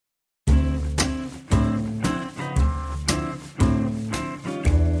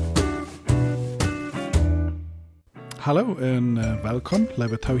Hallo en welkom,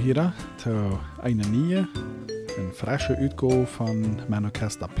 lieve toehoorders, to een nieuwe en frisse uitgave van mijn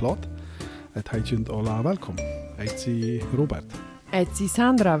orkest Plot. Het heet je alle welkom. Ik zie Robert. Ik zie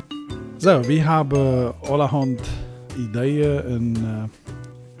Sandra. So, wir haben allerhand Ideen en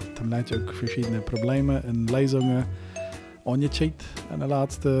dann leidt ook verschiedene Probleme en Lesungen angecheckt in de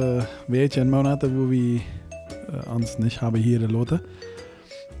laatste weken en Monaten, wo wir uns nicht haben hier gelassen.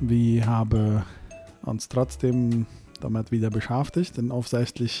 Wir haben uns trotzdem damit wieder beschäftigt und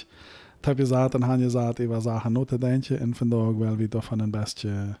offensichtlich habe gesagt und haben gesagt, über Sachen nachdenken und von daher weil wir davon ein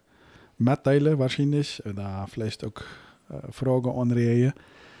bisschen mitteilen wahrscheinlich oder vielleicht auch Fragen anregen.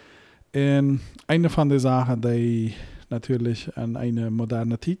 Und eine von den Sachen, die natürlich in einer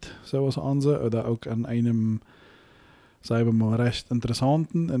modernen Zeit, zoals onze, oder auch in einem, sagen wir mal, recht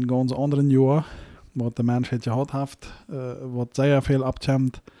interessanten und ganz anderen Jahr, was der Menschheit gehabt hat, was sehr viel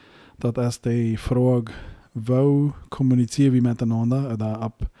abkommt, das ist die Frage, wo kommunizieren wir miteinander, oder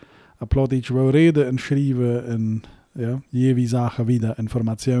ab Plattdeutsch, wo reden und schreiben und ja, jede Sache wieder,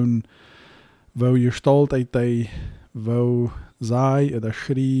 Informationen, wo gestaltet die, wo sei oder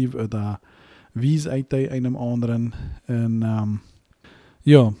schrieb oder wies die einem anderen. Und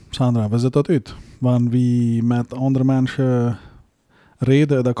ja, Sandra, wie sieht das aus? Wenn wir mit anderen Menschen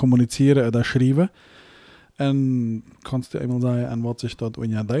reden oder kommunizieren oder schreiben, en kannst du einmal sagen, an was sich dort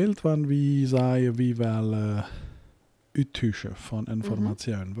unterteilt, wenn wir sagen, wie wir Austauschen von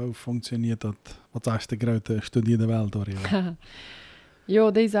Informationen. Wo funktioniert das? Was sagst du, die große studierte Welt darüber? Ja,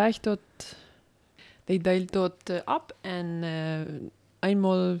 die sagt dort, die teilt dort ab und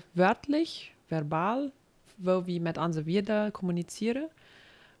einmal wörtlich, verbal, wo wir mit unseren Wörtern kommunizieren,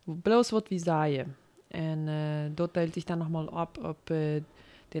 bloß was wir sagen. Und dort teilt sich dann nochmal ab, ob den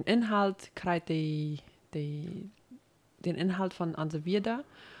Inhalt kriegt den Inhalt von unseren Wörtern,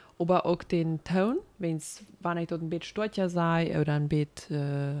 aber auch den Ton, wenn ich dort ein bisschen stolzer sei oder ein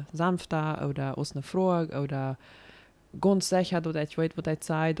bisschen sanfter oder aus einer Frage oder ganz sicher, dass ich weiß, was ich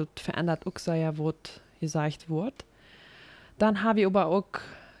sage, das verändert auch sehr, was gesagt wird. Dann habe ich aber auch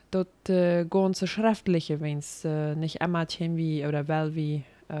das ganze Schriftliche, wenn es nicht immer wie oder weil wie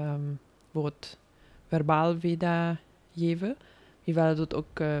wird verbal wiedergeben. Wir wollen dort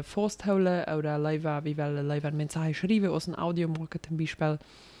auch festhalten oder wir wollen Mensagen schreiben aus dem Audiomarken zum Beispiel.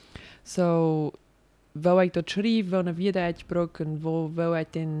 So, wo ich dort schreibe, wo eine Wiederheit brauchen, wo ich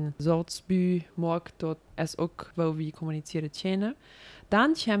den Satzbü mag, dort ist auch, wo wir kommunizieren können.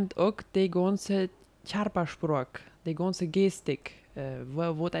 Dann kommt auch die ganze Körpersprache, die ganze Gestik,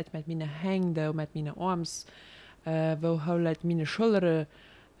 wo ich mit meinen Händen, mit meinen Armen, wo hole ich meine Schultern,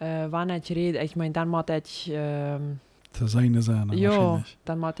 wann ich rede, ich meine, dann mache ich zu seine sein, ja,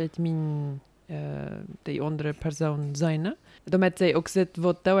 dann mache ich die andere Person sein. Damit sie auch sieht,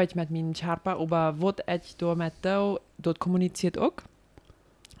 was ich mit meinem Körper, aber was ich damit dort kommuniziert auch.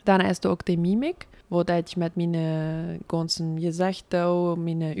 Dann ist auch die Mimik, wo ich mit meinen ganzen Gesichtern,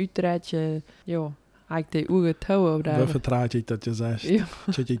 meinen Ausdrücken, ja, eigentlich die Augen tue. Wo vertrage ich das gesagt? Ja.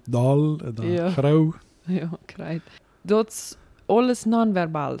 Zit ich Dal oder Ja. Frau? Ja, krijgt. Dat is alles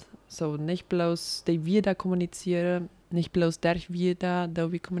nonverbal. So, nicht bloß die Wörter kommunizieren, nicht bloß durch Wörter,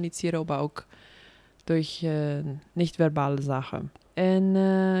 da wir kommunizieren, aber auch durch nicht-verbale Sachen. Und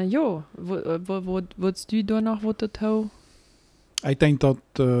ja, würdest du da noch was dazu? Ich denke,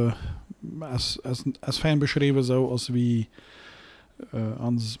 dass es fein beschrieben so, als wie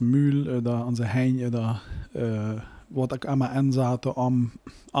ons Mühl oder onze Hein oder wat ik immer inzette om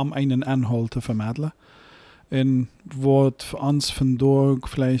einen Inhalt zu vermitteln. Und was für uns vandaag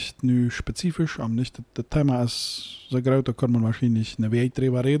vielleicht nu spezifisch, nicht das Thema ist so groß, da kann man wahrscheinlich eine Weile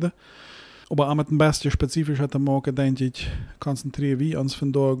drüber reden. Aber am ein bisschen spezifischer zu machen, denke ich, konzentrieren wir uns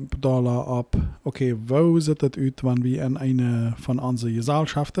vandaag ab, okay, wo sieht das aus, wenn wir in eine von unseren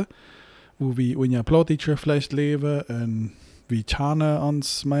Gesellschaften, wo wir in der Plattdeutsch vielleicht leben, und wir kennen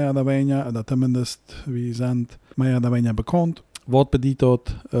uns mehr oder weniger, oder zumindest wir sind mehr oder weniger bekannt. Was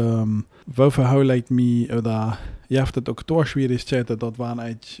bedeutet das? Wo verhalte ich mich? Oder gibt es auch Schwierigkeiten, dort wenn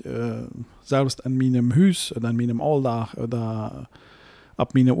ich selbst in meinem Haus oder in meinem Alltag oder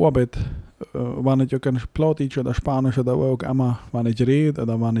ab meiner Arbeit, wenn ich auch in Plattdeutsch oder Spanisch oder wo auch immer, wenn ich rede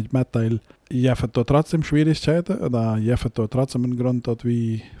oder wenn ich mitteile, gibt es da trotzdem Schwierigkeiten oder gibt es da trotzdem einen Grund, dass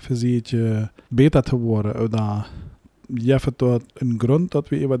wir versuchen, besser zu werden oder gibt es da einen Grund,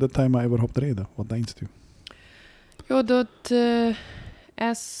 dass wir über das Thema überhaupt reden? Was denkst du? Ja, dort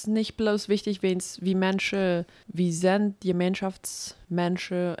ist nicht bloß wichtig, wie Menschen, wie sind die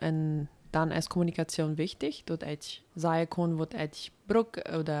Gemeinschaftsmenschen und dann ist Kommunikation wichtig, dort ich sagen kann, was ich brauche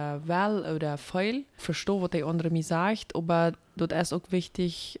oder will oder viel, verstehe, was der andere mir sagt, aber dort ist auch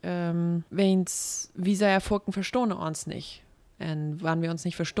wichtig, wie sie Erfolgen verstehen uns nicht. Und wenn wir uns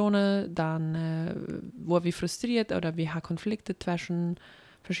nicht verstehen, dann wo wir frustriert oder wir haben Konflikte zwischen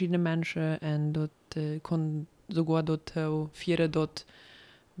verschiedenen Menschen und dort kann sogar dort führen, dort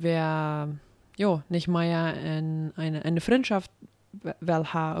wer nicht mehr eine Freundschaft will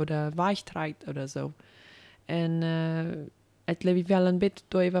haben oder weichträgt oder so. Und ich glaube, wir wollen ein bisschen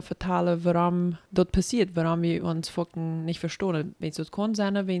darüber vertellen, warum das passiert, warum wir uns Folgen nicht verstehen. Wenn es das kann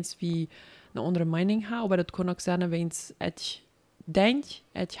sein, wenn es wie eine andere Meinung haben, aber das kann auch sein, wenn es ich denke,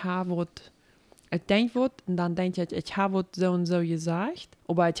 ich habe ich denke was und dann denke ich habe was so und so gesagt,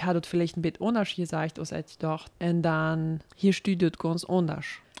 aber ich habe das vielleicht ein bisschen anders gesagt, als ich dachte. Und dann hier steht das ganz anders.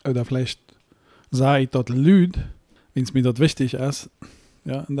 Oder vielleicht sage ich das laut, wenn es mir das wichtig ist,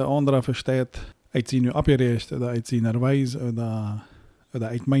 ja, und der andere versteht, ich sie nur abgerecht oder ich sie nervös oder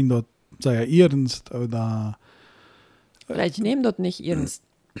ich meine das sehr ernst oder Vielleicht nehmen das nicht ernst.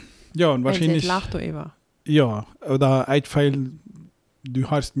 ja, und wahrscheinlich lacht du über. Ja, oder ich feil, du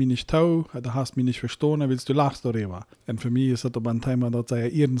hast mich nicht tau, oder hast mich nicht verstanden, willst du lachst darüber. Und für mich ist das aber ein Thema, das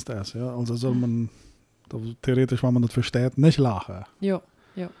sehr ernst ist, ja, also soll man theoretisch, wenn man das versteht, nicht lachen. Ja.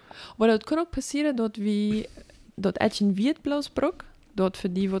 Aber das kann auch passieren, dass ich ein Wirt bloß brauche, dort für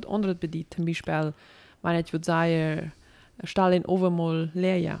die wird andere bedient. Zum Beispiel, wenn ich würde sagen, stell den Overmol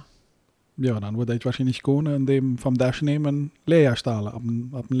leer. Ja, dann würde ich wahrscheinlich gehen und dem vom Dash nehmen, leer stahlen,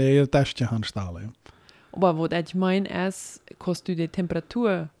 ab dem leeren Täschchen handstahlen. Ja. Aber was ich meine ist, kannst du die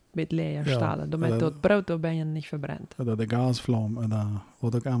Temperatur mit leer stahlen, damit das Brot dabei nicht verbrennt. Oder die Gasflamme, oder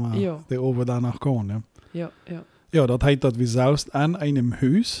was auch immer der Ofen danach kann. Ja. Ja. Ja, das heißt, dass wir selbst an einem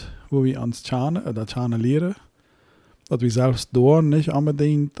Haus, wo wir uns Tschane oder Tschane lehren, dass wir selbst dort nicht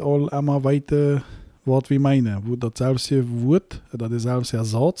unbedingt all immer weiter, was wir meinen. Wo das selbst Wort oder der selbst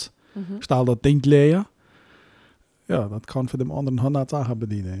Satz, stahl das Ding leer. Ja, das kann für den anderen 100 Sachen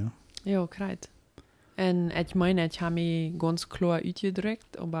bedienen. Ja, korrekt. Und ich meine, ich habe mich ganz klar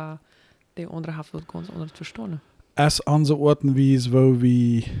ausgedrückt, aber die andere haben das ganz anders verstanden. Es an so Orten wie es, wo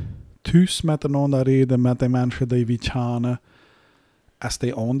wir thuis miteinander reden, mit den Menschen, die wir kennen, ist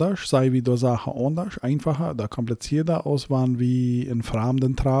die anders, sei wie die Sachen anders, einfacher oder komplizierter, als wenn wir einen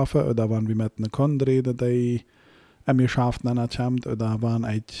Fremden treffen oder wenn wir mit einem Kunden reden, die mir schafft, kommt, oder wenn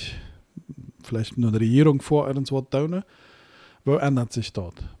ich vielleicht nur die Regierung vor uns was tun. Wo ändert sich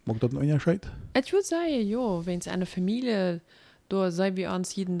das? Mag das einen Unterschied? Ich würde sagen, ja, wenn es eine Familie, da sei wir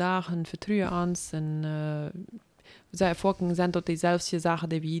uns jeden Tag und vertrauen uns und sei folgen sind dort dieselben Sachen,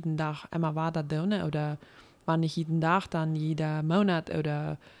 die wir jeden Tag immer weiter tun, oder wenn nicht jeden Tag, dann jeder Monat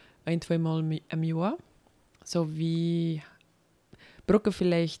oder 1-2 Mal im Jahr. So wie Brücke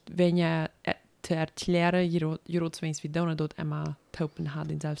vielleicht, wenn ihr zu erklären, jedes wenn wir tun, dort immer taupen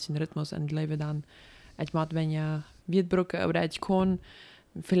hat, denselben Rhythmus und leben dann. Ich mag, wenn ihr wird Brücke, oder ich kann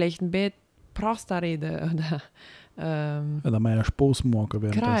vielleicht ein bisschen Prosta reden, oder mehr Spaß machen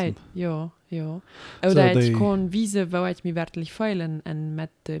währenddessen. Ja. Oder so, ich kann wissen, wo ich mich wirklich fühle und mit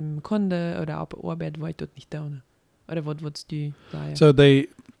dem Kunde oder auf Arbeit, wo ich das nicht tun. Oder was würdest du sagen? So,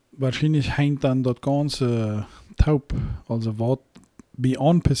 wahrscheinlich hängt dann das ganze taub, also was bei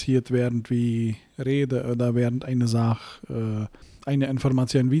uns passiert, während wir reden oder während eine Sache, eine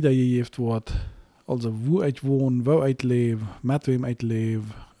Information wiedergegeben wird. Also wo ich wohne, wo ich lebe, mit wem ich lebe,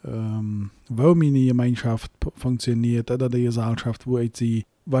 wo meine Gemeinschaft funktioniert oder die Gesellschaft, wo ich sie.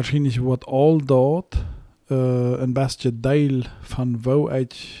 Wahrscheinlich wird all dort ein bisschen Teil von wo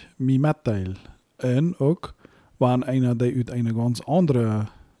ich mich mitteile. Und auch, wenn einer der aus einer ganz andere,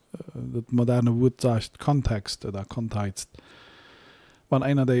 das moderne Wort sagt, Kontext oder Kontext, wenn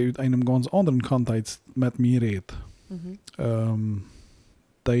einer der aus einem ganz anderen Kontext mit mir redet,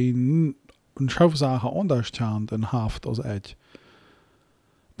 dann eine Schaufsache anders kennt und haft als ich,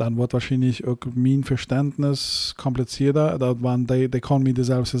 dann wird wahrscheinlich auch mein Verständnis komplizierter, dass wenn die kann mir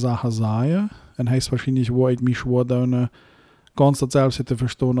dieselbe Sache sagen, und heißt wahrscheinlich, wo ich mich schwer tue, ganz dasselbe zu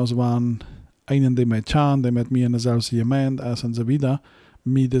verstehen, als wenn einen, der mich kennt, der mit mir in derselben Gemeinde ist und so weiter,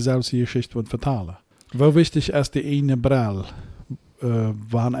 mir dieselbe Geschichte wird vertellen. Wo wichtig ist die eine Brille,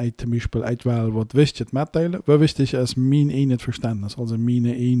 wenn ich zum Beispiel ich will, was wichtig mitteilen, wo wichtig ist mein eigenes Verständnis, also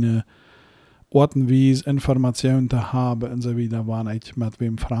meine eine Ortenwies Informationen zu haben und so weiter, wenn ich mit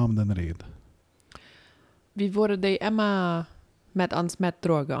wem Fremden rede. Wie wurde die immer mit uns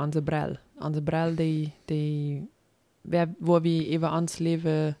mittragen, unsere Brille? Unsere Brille, wo wir eben uns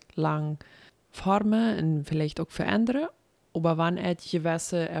Leben lang formen und vielleicht auch verändern. Aber wenn ich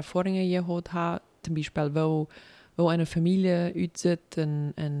gewisse Erfahrungen gehabt habe, zum Beispiel, wo wo eine Familie aussieht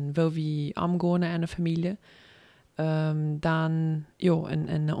und wo wir umgehen eine Familie. Dann ja,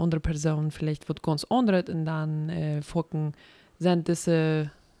 eine andere Person vielleicht wird ganz anders und dann gucken, ist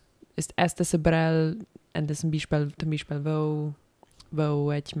diese Brille und das zum Beispiel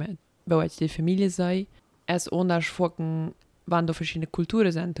wo ich die Familie sei. Es anders gucken, wann da verschiedene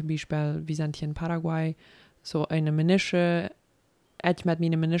Kulturen sind, zum Beispiel, wir sind hier in Paraguay, so eine männliche, ich mit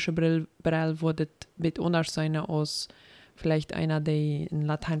meiner männlichen Brille würde es anders sein als vielleicht einer, der in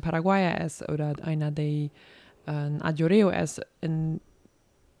Latein-Paraguayer ist oder einer, der ein Adjoreo ist.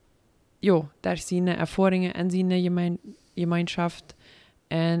 Ja, da ist seine Erfahrungen in seiner Gemeinschaft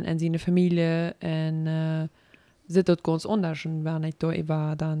und in seiner Familie und sind dort ganz anders. Und wenn ich da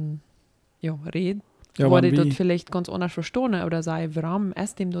über dann rede, würde ich dort vielleicht ganz anders verstehen oder sagen, warum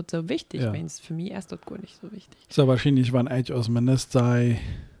ist dem dort so wichtig? Ja. Für mich ist dort gar nicht so wichtig. So wahrscheinlich, wenn ich als Minister sei,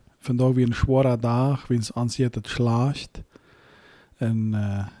 von da wie ein schwerer Tag, wenn es anzieht, es schlecht und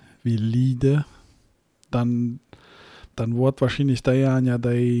wie Lieder, dann wird wahrscheinlich der ja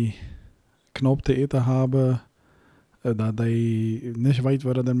die Knopfte Ete haben, oder die nicht weit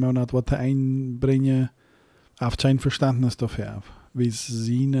werden den Monat was einbringen, auf kein Verständnis dafür, wie es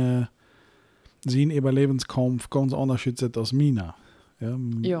sein Überlebenskampf ganz anders ist als meiner.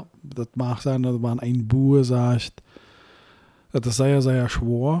 Ja. Das mag sein, dass man ein Bauer sagt, das ist sehr, sehr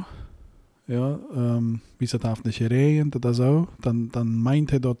schwer, ja, wie es darf nicht regnen oder so, dann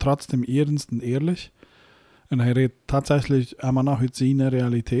meint er dort trotzdem ernst und ehrlich. Und er redet tatsächlich immer noch aus seiner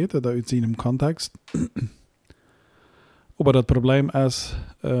Realität oder aus seinem Kontext. Aber das Problem ist,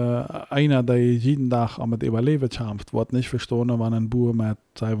 einer, der jeden Tag am Überleben kämpft, wird nicht verstehen, wenn ein Bauer mit,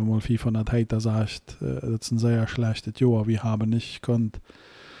 sagen wir mal, 500 Hektar sagt, das ist ein sehr schlechtes Jahr, wir haben nicht gekonnt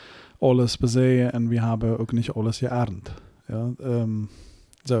alles besehen und wir haben auch nicht alles geerntet. Ja,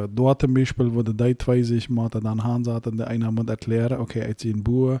 so, dort zum Beispiel, wo die zwei sich dann hinsetzen, der einer muss erklären, okay, ich bin ein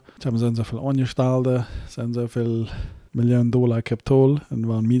Bauer, ich habe so viel Angestellte, so viel Millionen $, Kapital, und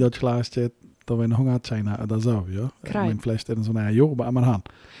wenn mir das schlecht geht, da werden Hunger China oder so, ja. Ich meine, vielleicht in so einer Jahr, aber immer haben.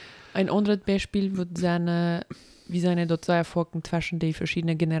 Ein anderes Beispiel wird sein, wie seine dort so erfolgen zwischen den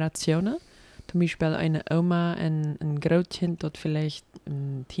verschiedenen Generationen. Zum Beispiel eine Oma und ein Großkind, das vielleicht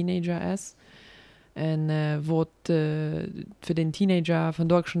ein Teenager ist. Und wo für den Teenager von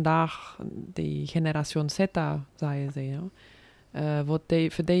deutschen Tag die Generation Z sei sie, ja. Wo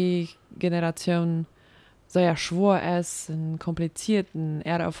für die Generation sehr schwer ist und komplizierten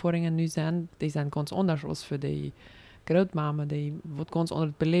Erfahrungen nu sind, die sind ganz anders als für die Großmama, die wird ganz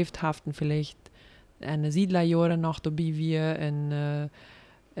anders belebt haben, vielleicht eine Siedlerjahre noch dabei wir und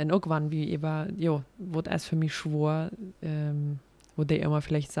irgendwann wie über, ja, wird es für mich schwer, wo die immer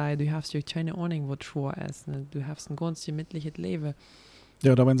vielleicht sagen, du hast ja keine Ahnung, was schwer ist, ne? Du hast ein ganz gemütliches Leben.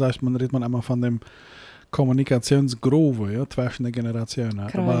 Ja, da redet man immer von dem Kommunikationsgrove, ja, zwischen den Generationen.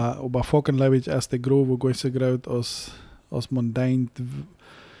 Aber vorhin ist die Grove ganz groß, als man denkt,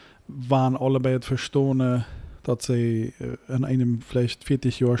 waren alle bei der verstehen, dass sie in einem vielleicht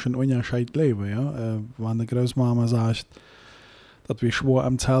 40 Jahren schon Unterschied leben. Ja? Wenn die Großmama sagt, dass wir schwer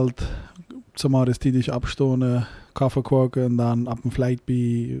am Zelt zumal tidig abstehen, Kaffee kochen und dann ab dem Fleisch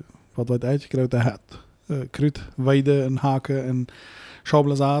bei, was weiß ich, gerade hat. Kruid, Weide en Haken en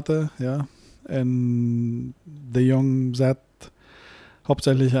Schaublzaten, ja. En de jong zit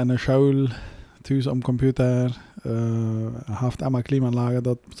hauptsächlich an der Schule, thuis am Computer, hat einmal Klimaanlage,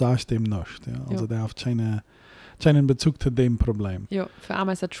 das sagt dem nicht. Ja. Also der hat keinen Bezug zu dem Problem. Ja, für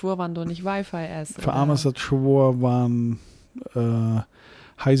Arme ist das schwer, wenn du nicht Wi-Fi ist. Für Arme ist das schwer, wenn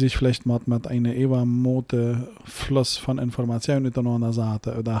sich vielleicht mit einer ebenmote Fluss von Informationen miteinander sagt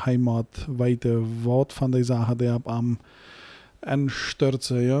oder heimatweite Wort von der Sache, der am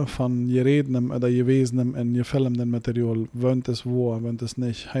Anstürze, ja, von geredenem oder gewesenem und gefilmtem Material, wenn es wahr, wenn es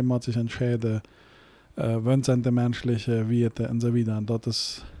nicht, heimat sich entscheiden, wenn sind die menschliche Werte und so weiter. Und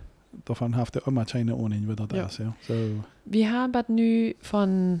davon habt ihr immer keine Ahnung, wie das ist. Ja. So. Wir haben nun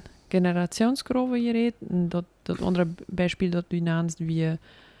von Generationsgrove geredet. Das andere Beispiel, das du nennst, wie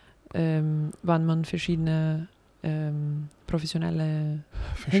wann man verschiedene professionelle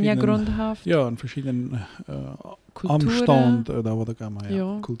Hintergründe hat. Ja, und verschiedenen Umstand oder was auch immer.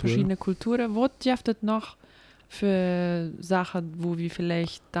 Ja, verschiedene Kulturen. Was gibt es noch für Sachen, wo wir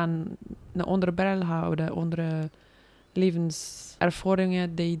vielleicht dann eine andere Brille haben oder andere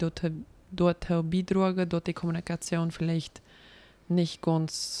Lebenserfahrungen, die dort beitragen, dort die Kommunikation vielleicht nicht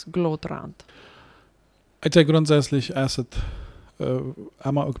ganz glatt rennt? Ich denke grundsätzlich ist es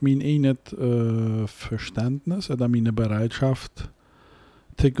immer auch mein eigenes Verständnis oder meine Bereitschaft,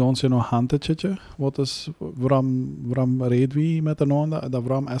 Het ganz nog handetje, waarom reden we miteinander? Da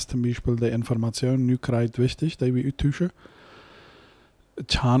waarom ist zum Beispiel die Information nu krijgt wichtig, die we uittussen.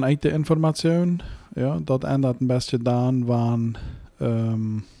 Het gaan uit de Information, ja, dat ändert ein bisschen dann, wann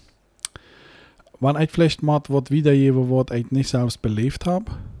ich vielleicht mal was wiedergeben, was ich nicht selbst belebt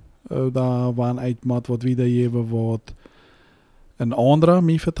habe, oder wann ich mal was wiedergeben, was ein anderer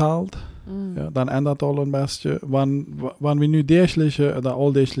mir vertelt. Ja, dann ändert alles ein bisschen. Wenn wir nu dergelijke oder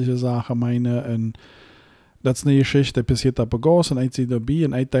alltägliche Sachen meinen, und das ist eine Geschichte, passiert da begonnen, und ich sehe dabei,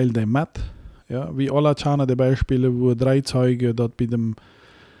 und ich teile die mit. Ja, wie alle Chana die Beispiele, wo 3 Zeugen dort bei dem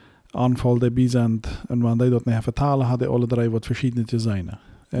Anfall dabei sind, und wenn die dort nicht vertalen, haben die alle 3 was verschiedene sein.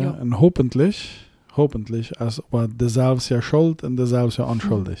 Ja, und hoffentlich ist aber derselbe ja schuld und derselbe ja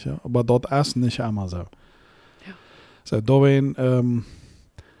unschuldig. Ja. Aber das ist nicht immer so. Ja. So, da war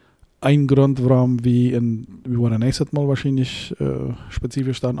ein Grund, warum wir waren nächstes Mal wahrscheinlich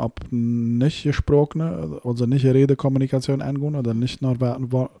spezifisch dann ab nicht gesprochene, also nicht Redekommunikation angehen oder nicht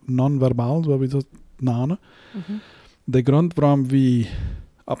nonverbal, so wie das nennen. Der Grund, warum wir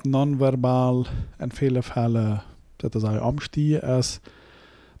ab nonverbal in vielen Fällen sozusagen umstehen, ist,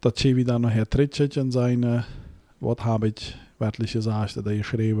 dass sie wieder nachher Trittchen sein, was habe ich wörtlich gesagt oder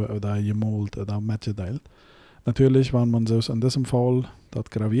geschrieben oder gemalt oder mitgeteilt. Natürlich, wenn man so in diesem Fall das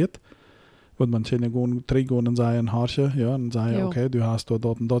graviert, wird man schon 3 gehen und sagen, Harsche, ja, und sagen, okay, du hast dort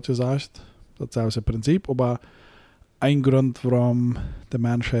und dort gesagt, das ist das Prinzip, aber ein Grund, warum der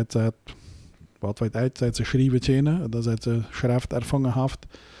Mensch sagt, was weiß ich, seit sie schreiben können, oder seit sie Schrift erfangen hat,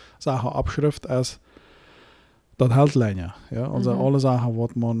 Sachen Abschrift ist, das hält länger. Ja? Also alle Sachen,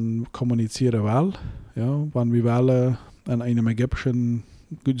 was man kommunizieren will, ja? Wenn wir wollen in einem Ägyptischen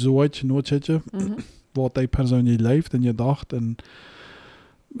Deutsch nur schicken, was die Person nicht lebt und gedacht und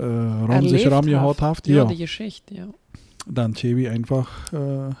sich gehabt hat. Ja, die Geschichte, ja. Dann schicken wir einfach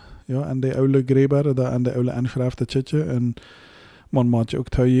an die oude Gräber oder an die oude Anschriften schicken und man muss auch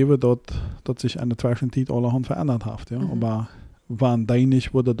teilgeben, dass sich in der Zwischenzeit allerhand verändert hat. Ja? Aber wenn die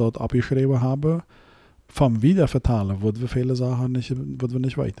nicht wurde dort abgeschrieben haben, vom Wiedervertalen würden wir viele Sachen nicht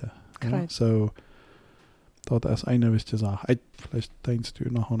weiter. Ja? So, das ist eine wichtige Sache. Vielleicht denkst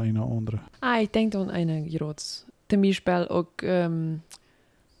du noch an eine andere. Ich denke an eine groß. Zum Beispiel auch,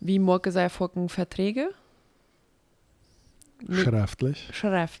 wie morgen sei folgen Verträge? Schriftlich,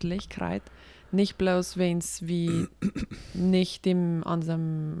 nicht bloß, wenn es wie nicht die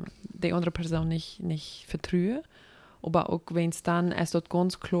andere Person nicht vertraue, aber auch wenn es dann erst dort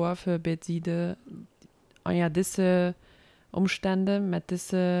ganz klar für beide diese Umstände mit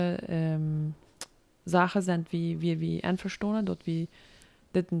diesen Sachen sind, wie einverstanden, dort wie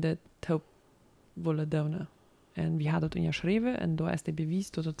das und das Taub wollen tun. Und wir haben das unterschrieben und da ist der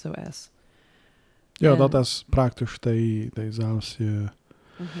Beweis, dass das so ist. Ja, das ist praktisch die selbst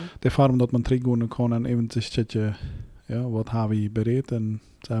die Form, dass man trinken kann und eben sich checken, ja, was haben wir berät und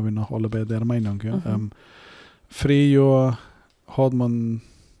sind wir noch alle bei der Meinung. Ja. Früher hat man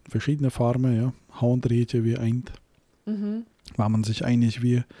verschiedene Formen, ja, Handräte wie ein, war man sich einig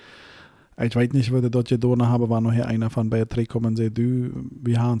wie, ich weiß nicht, was ich dort getan habe, war noch hier einer von Beatrice gekommen und sagt,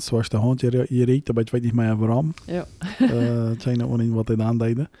 wir haben zwar die Hand gerät, aber ich weiß nicht mehr warum. Ja. Keine Ahnung, was ich dann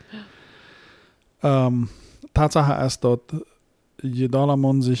deide. Tatsache ist, dass jeder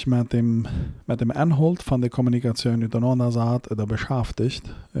man sich mit dem Inhalt von der Kommunikation miteinander sagt oder beschäftigt.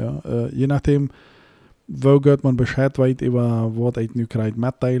 Ja, je nachdem, wo geht man Bescheid weit über was ich nu krijgt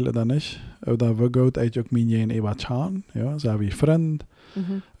mitteilen oder nicht. Oder wo geht ich auch mir über Chan, ja, so wie Freund.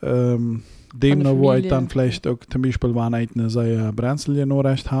 Dem noch, wo ich dann vielleicht auch zum Beispiel, wenn ich eine sehr brenzlige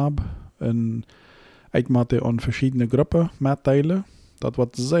Nachricht habe, und ich möchte an verschiedene Gruppen mitteilen. Das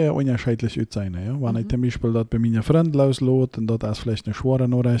wird sehr unterschiedlich sein. Ja? Wenn ich zum Beispiel das bei meinen Freunden loslade und das ist vielleicht eine schwere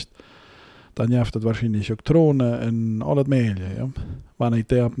Nachricht, dann hilft das wahrscheinlich auch Drohnen und alles Mögliche. Ja? Wenn ich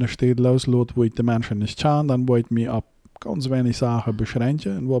die auf eine Stelle loslade, wo ich die Menschen nicht kann, dann wo ich mich auf ganz wenig Sachen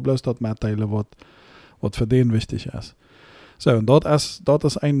beschränken und wo bloß das mitteilen, was für den wichtig ist. So, und das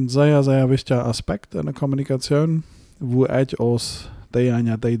ist ein sehr, sehr wichtiger Aspekt in der Kommunikation, wo ich aus die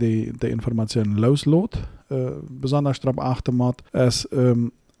Informationen loslässt, besonders darauf achten muss, ist,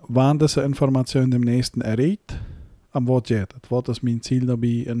 wann diese Information dem Nächsten erreicht, am was geht es. Was ist mein Ziel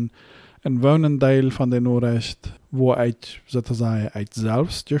dabei? Ein Teil von der Nachricht, wo ich sozusagen ich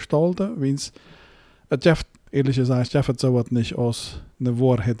selbst gestalte, wenn es ehrlich gesagt, ich so was nicht aus einer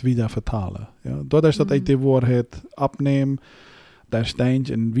Wahrheit wieder vertalen. Ja? Dadurch, dass ich die Wahrheit abnehme, der Stein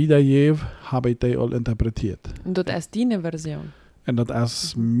in wiedergebe, habe ich die all interpretiert. Und das ist deine Version? Und das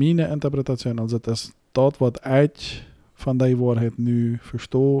ist meine Interpretation. Also das ist das, was ich von der Wahrheit nu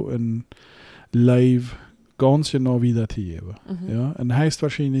verstehe und live ganz genau wieder zu geben. Ja? Und heißt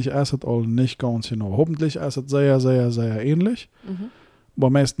wahrscheinlich, es ist all nicht ganz genau. Hoffentlich ist es sehr, sehr, sehr ähnlich. Aber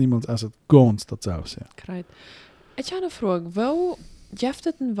meist niemals ist es ganz dasselbe. Krijt. Ich habe eine Frage. Wo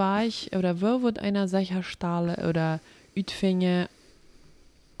jeftet ein Weich oder wo wird einer sicherstellen oder uitvinden,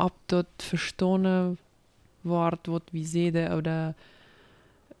 ob dort verstanden wird, wie Sede oder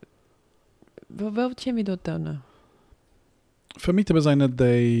wo können wir dort tun? Für mich sind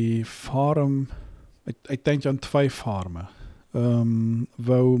die Farmen, ich denke an 2 Farmen,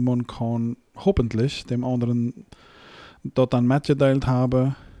 wo man kann hoffentlich dem anderen dort dann mitgeteilt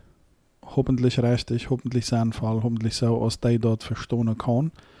haben, hoffentlich richtig, hoffentlich sinnvoll, hoffentlich so, als die dort verstehen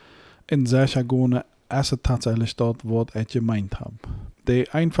kann. In solcher Gone ist es tatsächlich dort, was ich gemeint habe. Die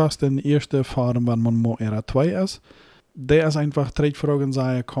einfachste erste Farm, wenn man mal R2 ist, der ist einfach 3 Fragen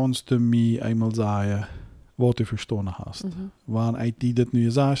sagen, kannst du mir einmal sagen, was du verstanden hast. Wann ich die das nu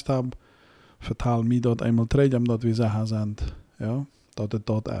gesagt habe, vertel mir dort einmal 3, damit wir sagen sind, ja, dass es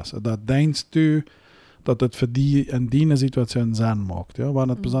dort ist. Da denkst du, dass es für die in dieser Situation Sinn macht, ja, wenn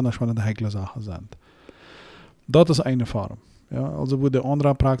es besonders wenn es heikle Sachen sind. Das ist eine Form. Ja, also wo der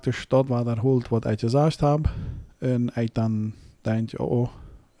andere praktisch dort holt, was ich gesagt habe, und ich dann denkt, ja,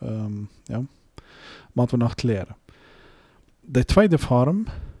 müssen wir noch klären. Die zweite Form,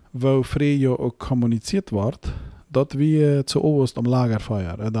 wo früher auch kommuniziert wird, dass wir zuoberst am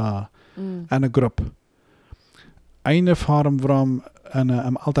Lagerfeuer oder eine Gruppe. Eine Form, warum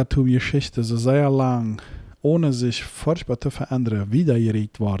im Altertum Geschichte so sehr lang, ohne sich furchtbar zu verändern,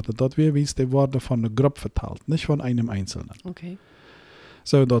 wiedergeregt wurde, dass wir, wie es die Worte von der Gruppe verteilt, nicht von einem Einzelnen. Okay.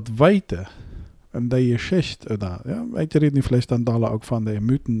 So, dort weiter in der Geschichte, oder, ja, ich rede nicht vielleicht dann auch von den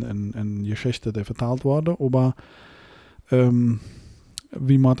Mythen in Geschichte, die verteilt wurden, aber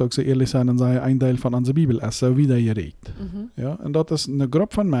wie man auch so ehrlich sein und sagen, ein Teil von unserer Bibel ist so wiedergeregt. Ja, und das ist eine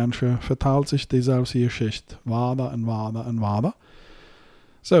Gruppe von Menschen, verteilt sich dieselbe Geschichte weiter und weiter und weiter.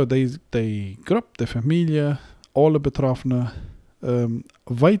 So, die Gruppe, die Familie, alle Betroffenen,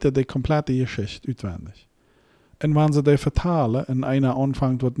 weiter die komplette Geschichte auswendig. Und wenn sie die vertalen und einer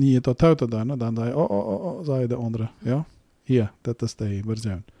anfängt, was nie tot zu tun, dann sagt sagt der andere, ja, hier, das ist die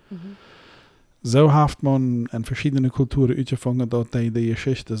Version. So hat man in verschiedenen Kulturen uitgefangen, dass die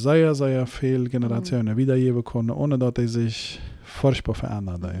Geschichte sehr, sehr viele Generationen wiedergeben können, ohne dass die sich furchtbar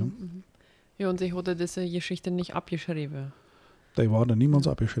verändern. Ja, und sie hatte diese Geschichte nicht abgeschrieben. Die wurden niemals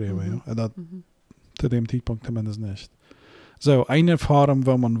abgeschrieben, ja. Das, zu dem Zeitpunkt zumindest nicht. So, eine Form,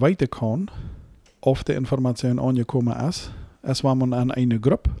 wo man weiter kann, auf die Information angekommen ist, wenn man an eine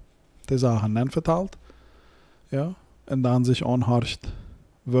Gruppe die Sachen dann verteilt, ja, und dann sich anhört,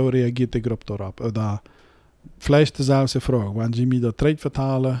 wo reagiert die Gruppe darauf? Oder vielleicht dieselbe Frage, wenn sie mir das direkt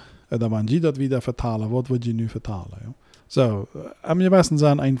vertalen, oder wenn sie das wieder vertalen, was wird sie nu vertalen? Ja? So, am besten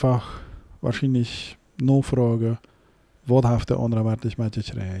sind einfach wahrscheinlich nur Fragen, was hat der andere wirklich mit dir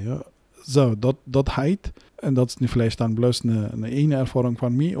geschrieben? Ja? So, das heißt, und das ist nicht vielleicht dann bloß eine Erfahrung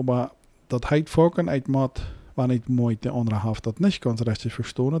von mir, aber das heißt vorkommen, wenn ich mit der andere hat das nicht ganz richtig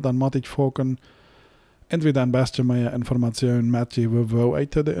verstehen, dann muss ich vorkommen, entweder ein bisschen mehr Informationen mitgeben, wo ich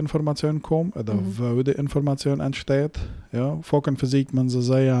zu der Information komme, oder wo die Information entsteht. Ja, vorhin versiegt man so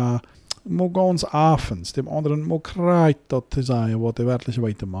sehr, ganz abends, dem anderen muss kreit das zu sagen, was er wirklich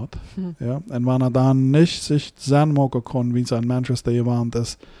weitermacht. Ja, und wenn dann nicht sich Sinn machen kann, wie es ein Mensch ist, der gewandt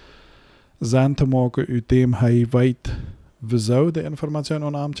ist, Sinn zu machen, aus dem er weiß, wieso die Information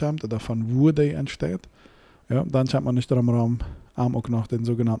an ihm kommt, oder von wo die entsteht, ja, dann kommt man nicht darum herum, auch noch den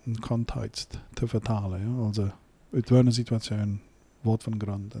sogenannten Kontext zu vertalen. Ja? Also, uit welche Situation, Wort von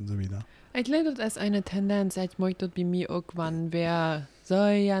Grund und so weiter. Ich glaube, das ist eine Tendenz, ich möchte bei mir auch, wenn wer so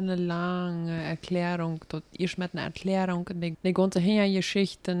eine lange Erklärung, ich mit einer Erklärung, die ganze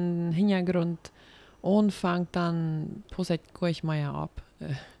Hintergeschichten, Hintergrund anfängt, dann pusset ich mal ab,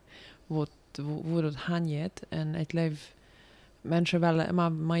 wo das hingeht. Und ich glaube, Menschen wollen immer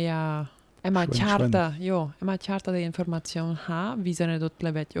mehr immer charter die Information haben. Wie sind dort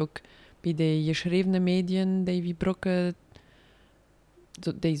auch bei den geschriebenen Medien, die wir brauchen,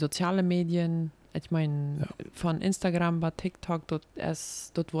 die sozialen Medien, ich meine, von Instagram bis TikTok, dort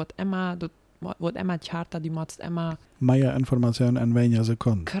wird immer charter, die muss immer mehr Informationen in weniger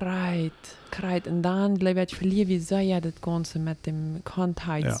Sekunden. Kreit. Und dann, glaube ich, verlieren wir so ja das Ganze mit dem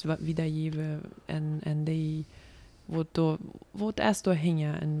Kontext wiedergeben und die wo es da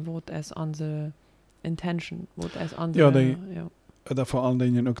hängen und wo es unsere Intention, wo es unsere... Ja, vor allen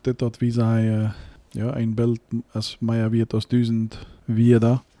Dingen auch das, dass wir sagen, ein Bild ist mehr wert als 1000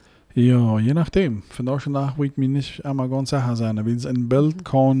 Wörter. Ja, je nachdem. Von da schon nach will ich mir nicht immer ganz sicher sein. Weil ein Bild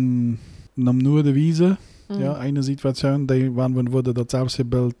kann nur die Wiese, ja, eine Situation, die, wenn man würde dasselbe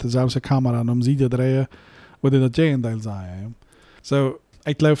Bild, dieselbe Kamera um sie drehen, würde das Gegenteil sein. Ja. So,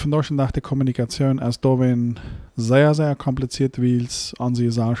 ich glaube, von Deutschland die Kommunikation ist da sehr, sehr kompliziert, weil es unsere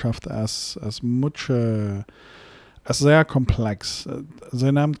Gesellschaft ist sehr komplex.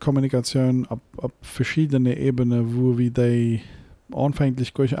 Sie nimmt Kommunikation auf verschiedene Ebenen, wo wir die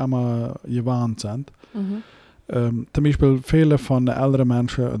anfänglich gar nicht einmal gewarnt sind. Zum Beispiel viele von den älteren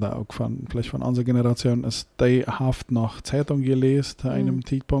Menschen oder auch vielleicht von unserer Generation ist, die haft noch Zeitung gelesen zu einem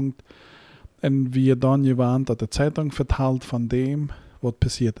Zeitpunkt und wir dann gewarnt, dass die Zeitung verteilt von dem, was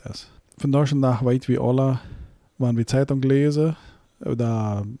passiert ist. Von Deutschland weit wie alle, wenn wir Zeitung lesen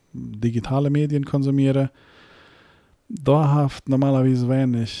oder digitale Medien konsumieren, da haft normalerweise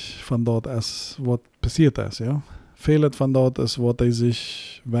wenig von dort ist, was passiert ist. Ja? Vieles von dort ist, was die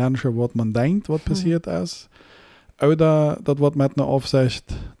sich wünschen, was man denkt, was passiert ist. Oder das, was mit einer Aufsicht,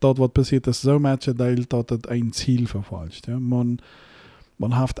 dort, was passiert ist, so mitgeteilt, dass es ein Ziel verfolgt. Ja? Man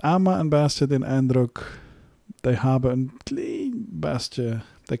hat immer ein bisschen den Eindruck, die haben ein klein bisschen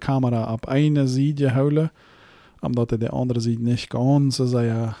die Kamera auf eine Seite geholt, omdat die andere Seite nicht ganz so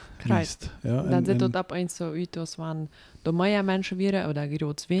sehr liest. Ja? Dan zit het op eens zo uit als van de meer mensen wären oder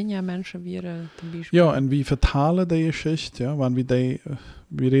groot weniger mensen wären. Ja, und wie vertalen die Geschichte, ja?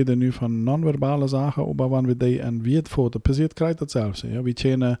 Wir reden nu von nonverbalen Sachen, aber wenn wir die in Wordfoto passiert, kriegt dasselbe. Ja? Wir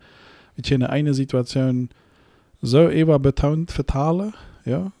können eine Situation so überbetont vertalen,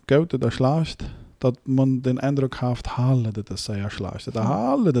 ja? Gut oder schlecht, dass man den Eindruck hat, Halle, das ist sehr schlecht. Oder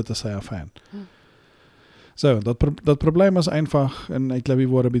Halle, das ist sehr fein. So, das Problem ist einfach, und ich glaube, wir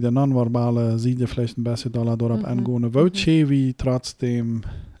wollen bei der nonverbalen Seite vielleicht ein bisschen darauf eingehen, wo wir trotzdem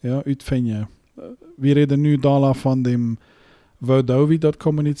uitvinden. Wir reden nu von dem, wo wir dort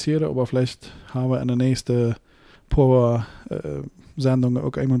kommunizieren, aber vielleicht haben wir in den nächsten paar Sendungen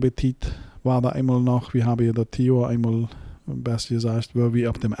auch einmal betitelt, war da einmal noch, wir haben ja das Jahr einmal besser gesagt, wo wir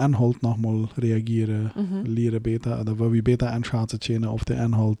auf dem Inhalt nochmal reagieren, lernen besser, oder wo wir besser einschätzen können auf den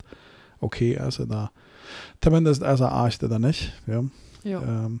Inhalt okay ist, oder zumindest als erste dann nicht. Ja.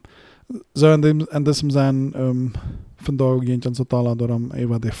 So in diesem Sinn, von da geht es total darum,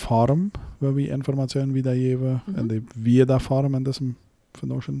 über die Form, wo wir Informationen wiedergeben, und die Wiederform in diesem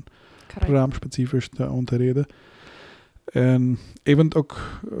von Programm spezifisch zu unterreden. Und eben auch,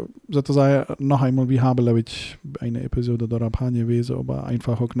 sozusagen, noch einmal, wir haben, glaube ich, eine Episode darauf gewesen, aber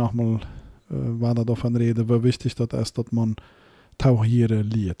einfach auch nochmal, war da davon reden, wie wichtig das ist, dass man tauchieren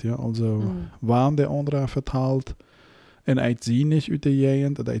liet. Ja? Also, wann der andere vertalt, en uit sie nicht uit de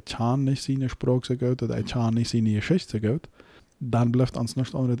Gegend, oder ich kann nicht seine Sprache so gut, oder ich kann nicht seine Geschichte so gut, dann bleibt uns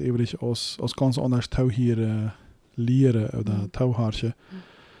nichts anderes übrig, als ganz anders tauchieren, lernen oder tauharschen.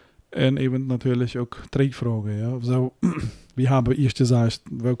 Und eben natürlich auch Trickfragen. Ja? So, wir haben erst gesagt,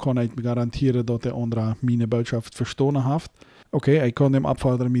 wir können nicht garantieren, dass der andere meine Botschaft verstanden hat. Okay, ich kann dem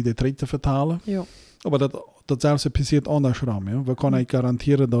abfordern, mir die Trick zu vertalen. Ja. Aber datzelfde passiert andersrum. Ja? We kunnen niet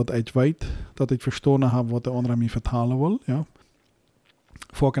garanderen dat ik weet, dat ik verstaan heb wat de andere mij vertalen wil. Ja?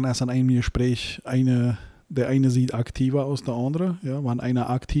 Vorhin ist in einem Gespräch der eine sieht aktiver als der andere. Ja? Wenn einer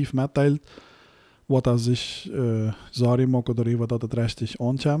aktiv mitteilt, was sich sorry macht oder über das richtig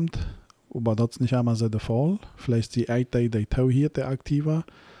ankommt, aber das ist nicht immer so der Fall. Vielleicht die eine, die tauhiert, der aktiver.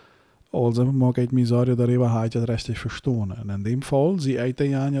 Also mag ich mich sorry darüber, habe ich das richtig verstanden. Und in dem Fall, sie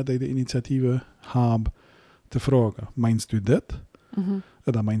eine, die Initiative haben, te vragen, meinst du das?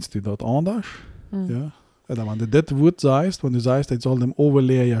 Oder meinst du das anders? Ja? Oder wenn du das Wort sagst, wenn du sagst, ich soll dem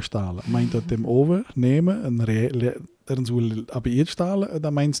Overleer stahlen, meint das dem Over nehmen und er ab ihr stahlen,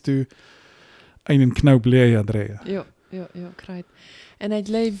 oder meinst du einen Knoop leer drehen? Ja, krijgt. En ik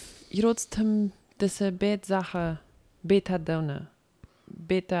leef trotzdem diese Sachen beter doen,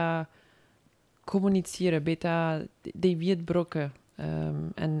 beter communiceren, beter die Wort brücken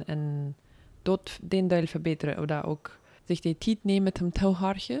en dort den Teil verbeteren oder auch sich die Zeit nehmen zum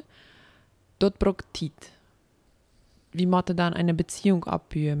Tauharchen, dort braucht Zeit. Wie macht dann eine Beziehung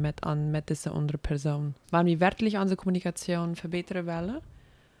abbauen mit dieser anderen Person? Wenn wir wirklich unsere Kommunikation verbessern wollen,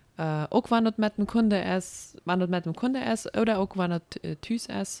 auch wenn das mit dem Kunde ist, oder auch wenn das Tüß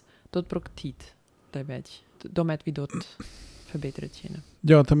ist, dort braucht Zeit. Damit wir dort verbessern können.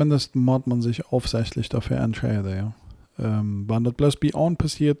 Ja, zumindest muss man sich aufsichtlich dafür entscheiden, ja. Wenn das bloß bei uns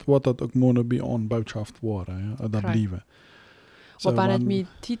passiert, wird das auch nur bei uns Botschaft worden, ja, oder bleiben. So, wenn ich mir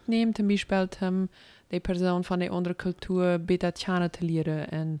Zeit nehme, zum Beispiel die Person von der anderen Kultur besser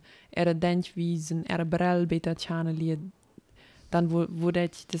kennenzulernen und denkt, wie sie ihre Brille besser kennenlernen, dann würde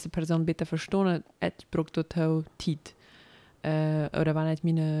ich diese Person besser verstehen, ich brauche dort auch Zeit. Oder wenn ich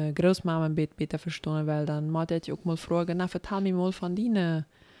meine Großmama besser verstehen will, dann muss ich auch mal fragen, na, vertel mir mal von deiner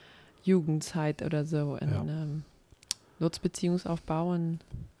Jugendzeit oder so. Und, dort Beziehung aufbauen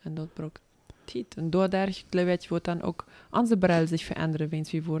und dort braucht Zeit. Und dadurch, glaube ich, wird dann auch unsere Brille sich verändern, wenn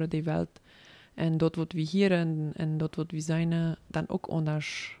wir wollen die Welt. Und dort wird wir hier und dort wird wir sein, dann auch anders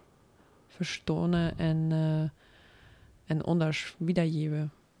verstehen und anders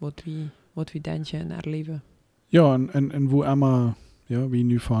wiedergeben, was wir denken und erleben. Ja, und wo immer, ja, wie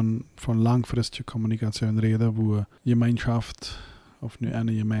nu von langfristiger Kommunikation reden, wo Gemeinschaft, auf nu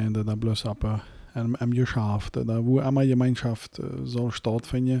eine Gemeinde, da bloß aber eine Geschaft, da wo immer Gemeinschaft soll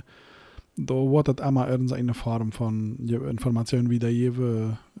stattfinden, da wird es immer irgendeine Form von Information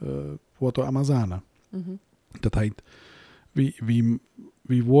wiedergeben, wird da immer sein. Mhm. Das heißt, wie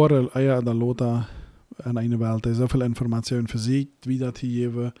wurde ja da Lothar in einer Welt, der so viel Information für sich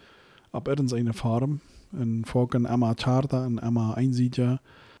wiederzugeben, ab irgendeine Form, und folgen immer Charta und immer Einsiedler,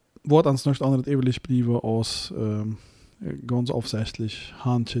 wird uns nicht anderes ewig bleiben als ganz offensichtlich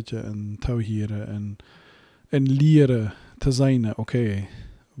Handschütteln und Tauhieren und Lehren zu sein, okay,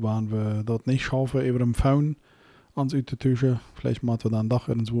 wenn wir das nicht schaffen, über dem Phone ans Utetüchen, vielleicht machen wir dann doch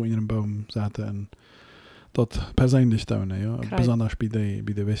irgendwo in einem Baum setzen und das persönlich tun, ja, Kreis. besonders bei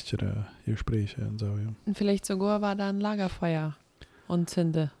den wichtigen Gesprächen und so, ja. Und vielleicht sogar war da ein Lagerfeuer und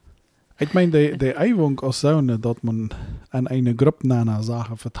Zünde. Ich meine, die Übung als so, dass man an eine Gruppe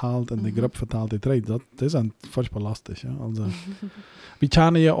Sachen verteilt und die Gruppe verteilt die Trade, das ist furchtbar lastig. Ja? Also, wir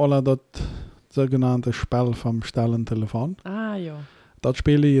kennen ja alle das sogenannte Spiel vom Stellentelefon. Ah, ja. Das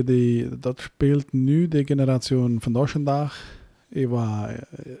spielt nu die Generation von Deutschland über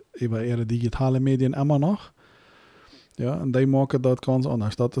ihre digitale Medien immer noch. Ja, und die machen das ganz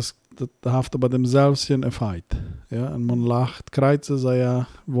anders. Das hat aber demselben Effekt. Ja, und man lacht, kreuzen sie ja,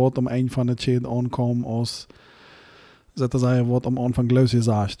 was ein von den Schäden ankommt, als was am Anfang gleich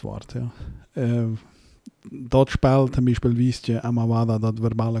gesagt wird. Ja. Das Spiel zum Beispiel wisst ihr immer weiter, dass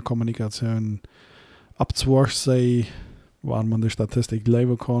verbale Kommunikation abzwischen sei, waar man die Statistik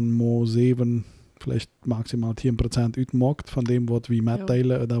leben kann, mo 7, vielleicht maximal 10% uitmaakt von dem, was wir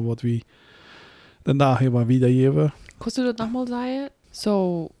mitteilen oder was wir den Tag über wiedergeben. Kannst du das nochmal sagen?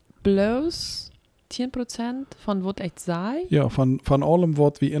 So, bloß 10% von was ich sage? Ja, von allem,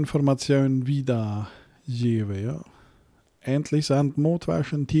 was wir Informationen wiedergeben. Ja. Endlich sind mo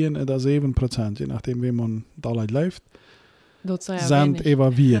zwischen 10 oder 7%, je nachdem, wie man da läuft, sind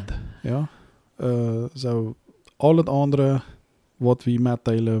evaluiert. Ja. So, alles andere, was wir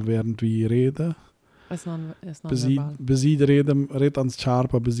mitteilen, während wir reden. Ist Besied redet ans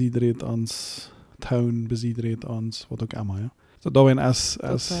Sharpe, besied redet ans Town, besied redet ans was auch immer. Ja. So, da wenn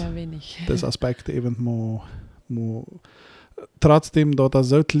das Aspekt eben mo trotzdem, dass das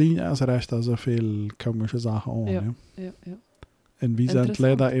so klein ist, recht so viel komische Sachen an. Ja. Und wir sind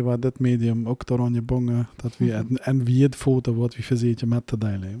leider über das Medium auch daran gebunden, dass wir ein weird Foto, was wir versuchen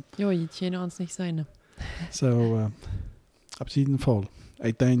mitzuteilen. Ja, ich kenne uns nicht sein. So, auf jeden Fall.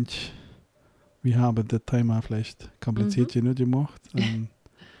 Ich denke, wir haben das Thema vielleicht kompliziert genug gemacht.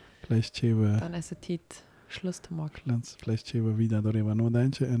 Vielleicht dann ist es Zeit, Schluss zu machen. Vielleicht wir wieder darüber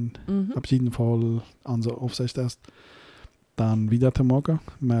nachdenken. Und auf jeden Fall unsere Aufsicht ist, dann wieder zu machen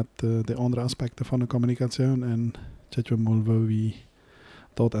mit den anderen Aspekten von der Kommunikation. Und schauen wir mal, wo wir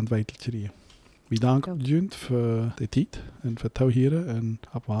dort entwickelt kriegen. Wir danken Jund für die Zeit und für das Hier und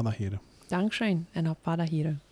ab weiter hier. Dankeschön und ab weiter hier.